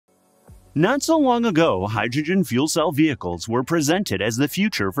Not so long ago, hydrogen fuel cell vehicles were presented as the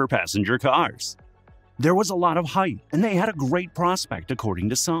future for passenger cars. There was a lot of hype, and they had a great prospect according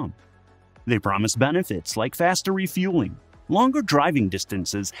to some. They promised benefits like faster refueling, longer driving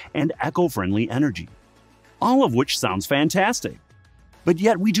distances, and eco-friendly energy, all of which sounds fantastic. But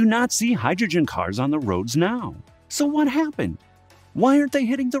yet we do not see hydrogen cars on the roads now. So what happened? Why aren't they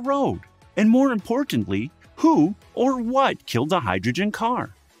hitting the road? And more importantly, who or what killed the hydrogen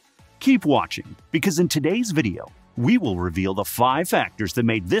car? Keep watching, because in today's video, we will reveal the 5 factors that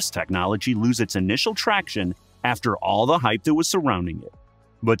made this technology lose its initial traction after all the hype that was surrounding it.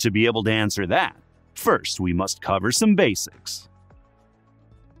 But to be able to answer that, first we must cover some basics.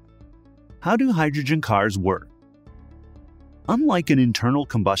 How do hydrogen cars work? Unlike an internal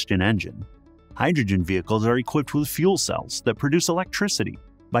combustion engine, hydrogen vehicles are equipped with fuel cells that produce electricity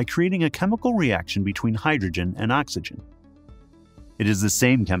by creating a chemical reaction between hydrogen and oxygen. It is the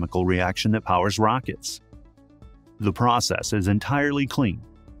same chemical reaction that powers rockets. The process is entirely clean,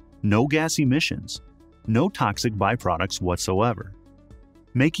 no gas emissions, no toxic byproducts whatsoever,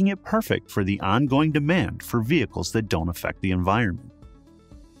 making it perfect for the ongoing demand for vehicles that don't affect the environment.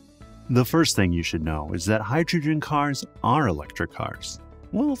 The first thing you should know is that hydrogen cars are electric cars.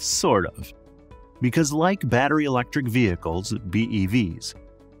 Well, sort of. Because like battery electric vehicles, BEVs,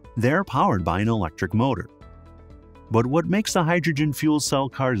 they're powered by an electric motor. But what makes the hydrogen fuel cell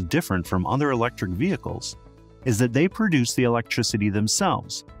cars different from other electric vehicles is that they produce the electricity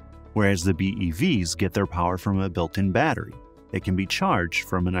themselves, whereas the BEVs get their power from a built-in battery that can be charged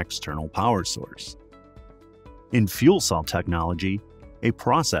from an external power source. In fuel cell technology, a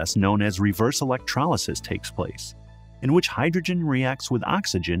process known as reverse electrolysis takes place, in which hydrogen reacts with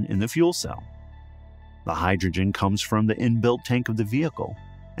oxygen in the fuel cell. The hydrogen comes from the inbuilt tank of the vehicle,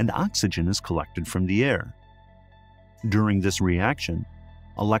 and oxygen is collected from the air. During this reaction,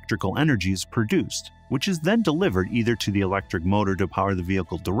 electrical energy is produced, which is then delivered either to the electric motor to power the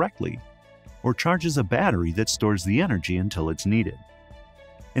vehicle directly, or charges a battery that stores the energy until it's needed.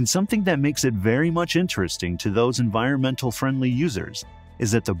 And something that makes it very much interesting to those environmental-friendly users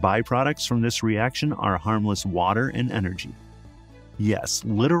is that the byproducts from this reaction are harmless water and energy. Yes,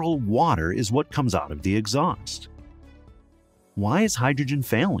 literal water is what comes out of the exhaust. Why is hydrogen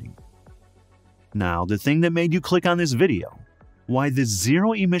failing? Now, the thing that made you click on this video, why this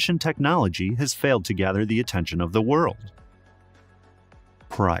zero-emission technology has failed to gather the attention of the world.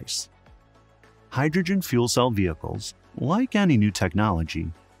 Price. Hydrogen fuel cell vehicles, like any new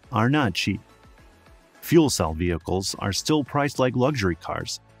technology, are not cheap. Fuel cell vehicles are still priced like luxury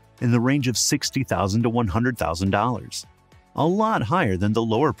cars, in the range of $60,000 to $100,000, a lot higher than the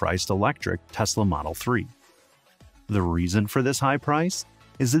lower-priced electric Tesla Model 3. The reason for this high price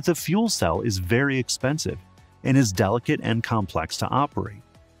is that the fuel cell is very expensive and is delicate and complex to operate.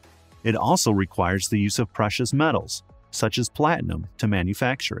 It also requires the use of precious metals, such as platinum, to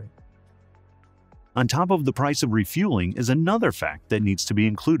manufacture it. On top of the price of refueling is another fact that needs to be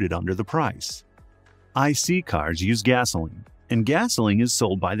included under the price. IC cars use gasoline, and gasoline is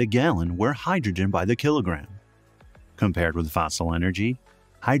sold by the gallon where hydrogen by the kilogram. Compared with fossil energy,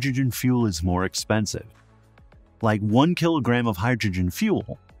 hydrogen fuel is more expensive. Like 1 kilogram of hydrogen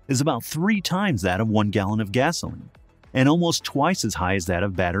fuel is about 3 times that of 1 gallon of gasoline, and almost twice as high as that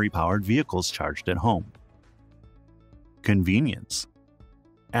of battery-powered vehicles charged at home. Convenience.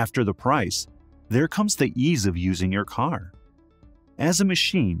 After the price, there comes the ease of using your car. As a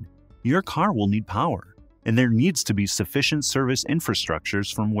machine, your car will need power, and there needs to be sufficient service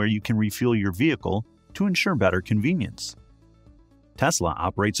infrastructures from where you can refuel your vehicle to ensure better convenience. Tesla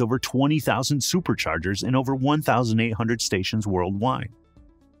operates over 20,000 superchargers in over 1,800 stations worldwide.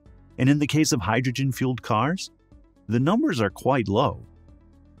 And in the case of hydrogen-fueled cars, the numbers are quite low.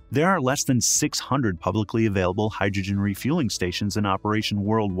 There are less than 600 publicly available hydrogen refueling stations in operation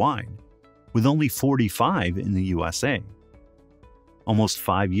worldwide, with only 45 in the USA. Almost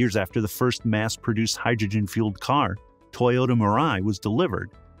 5 years after the first mass-produced hydrogen-fueled car, Toyota Mirai, was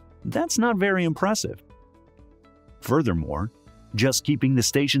delivered, that's not very impressive. Furthermore, just keeping the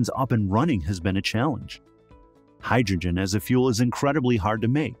stations up and running has been a challenge. Hydrogen as a fuel is incredibly hard to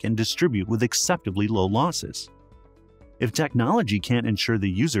make and distribute with acceptably low losses. If technology can't ensure the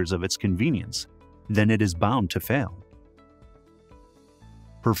users of its convenience, then it is bound to fail.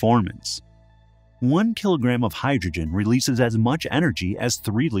 Performance. 1 kilogram of hydrogen releases as much energy as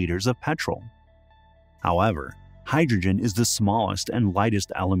 3 liters of petrol. However, hydrogen is the smallest and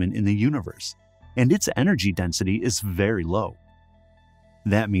lightest element in the universe, and its energy density is very low.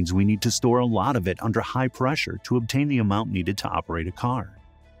 That means we need to store a lot of it under high pressure to obtain the amount needed to operate a car.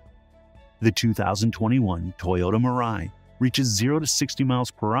 The 2021 Toyota Mirai reaches 0 to 60 miles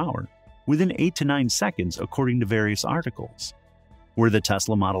per hour within 8 to 9 seconds according to various articles, where the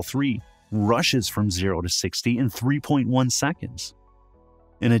Tesla Model 3 rushes from 0 to 60 in 3.1 seconds.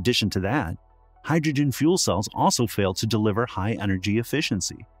 In addition to that, hydrogen fuel cells also fail to deliver high energy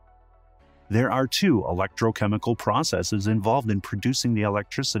efficiency. There are 2 electrochemical processes involved in producing the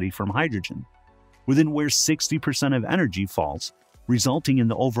electricity from hydrogen, within where 60% of energy falls, resulting in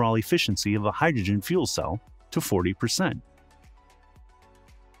the overall efficiency of a hydrogen fuel cell to 40%.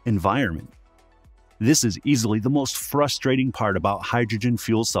 Environment. This is easily the most frustrating part about hydrogen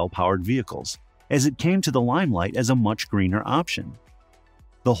fuel cell powered vehicles, as it came to the limelight as a much greener option.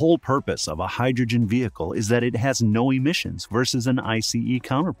 The whole purpose of a hydrogen vehicle is that it has no emissions versus an ICE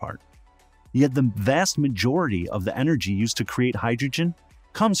counterpart. Yet the vast majority of the energy used to create hydrogen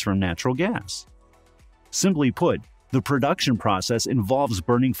comes from natural gas. Simply put, the production process involves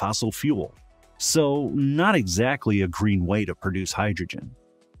burning fossil fuel, so not exactly a green way to produce hydrogen.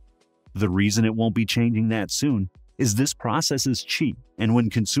 The reason it won't be changing that soon is this process is cheap, and when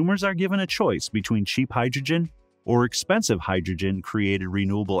consumers are given a choice between cheap hydrogen or expensive hydrogen-created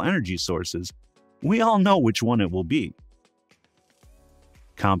renewable energy sources, we all know which one it will be.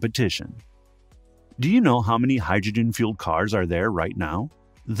 Competition. Do you know how many hydrogen-fueled cars are there right now?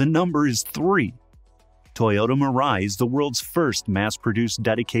 The number is 3. Toyota Mirai is the world's first mass-produced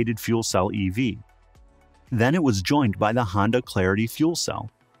dedicated fuel cell EV. Then it was joined by the Honda Clarity fuel cell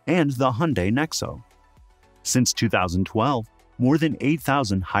and the Hyundai Nexo. Since 2012, more than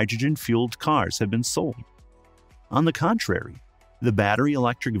 8,000 hydrogen-fueled cars have been sold. On the contrary, the battery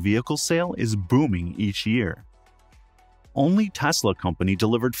electric vehicle sale is booming each year. Only Tesla company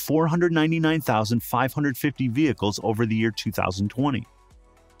delivered 499,550 vehicles over the year 2020.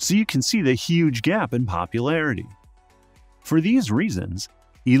 So you can see the huge gap in popularity. For these reasons,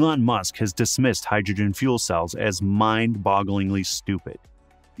 Elon Musk has dismissed hydrogen fuel cells as mind-bogglingly stupid,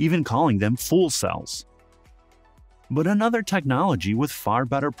 even calling them fool cells. But another technology with far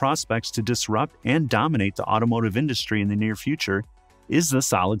better prospects to disrupt and dominate the automotive industry in the near future is the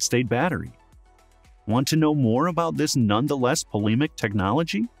solid-state battery. Want to know more about this nonetheless polemic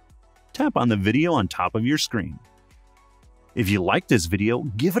technology? Tap on the video on top of your screen. If you like this video,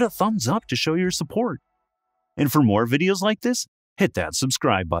 give it a thumbs up to show your support. And for more videos like this, hit that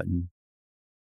subscribe button.